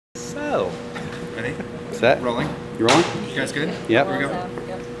Oh. Ready? Set. Rolling. You rolling? You guys good? Yep. Here we go.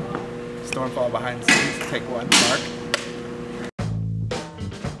 Stormfall behind the scenes. Take one. Mark.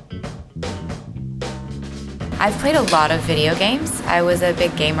 I've played a lot of video games. I was a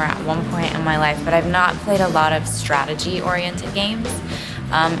big gamer at one point in my life, but I've not played a lot of strategy-oriented games.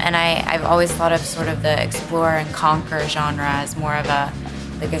 And I've always thought of sort of the explore and conquer genre as more of a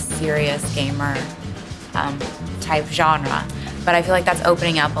serious gamer type genre. But I feel like that's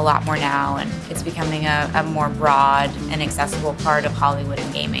opening up a lot more now, and it's becoming a more broad and accessible part of Hollywood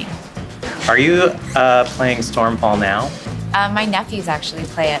and gaming. Are you playing Stormfall now? My nephews actually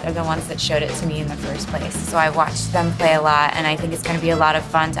play it. They're the ones that showed it to me in the first place. So I watched them play a lot, and I think it's going to be a lot of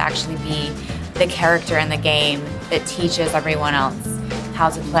fun to actually be the character in the game that teaches everyone else how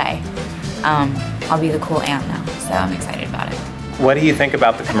to play. I'll be the cool aunt now, so I'm excited about it. What do you think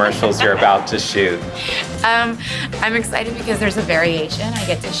about the commercials you're about to shoot? I'm excited because there's a variation. I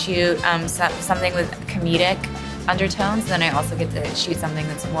get to shoot something with comedic undertones, then I also get to shoot something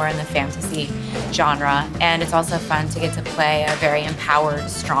that's more in the fantasy genre, and it's also fun to get to play a very empowered,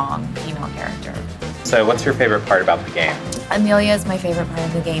 strong female character. So what's your favorite part about the game? Amelia is my favorite part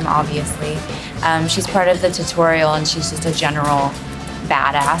of the game, obviously. She's part of the tutorial, and she's just a general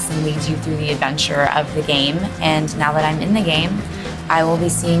badass and leads you through the adventure of the game. And now that I'm in the game, I will be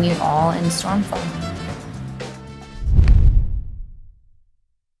seeing you all in Stormfall.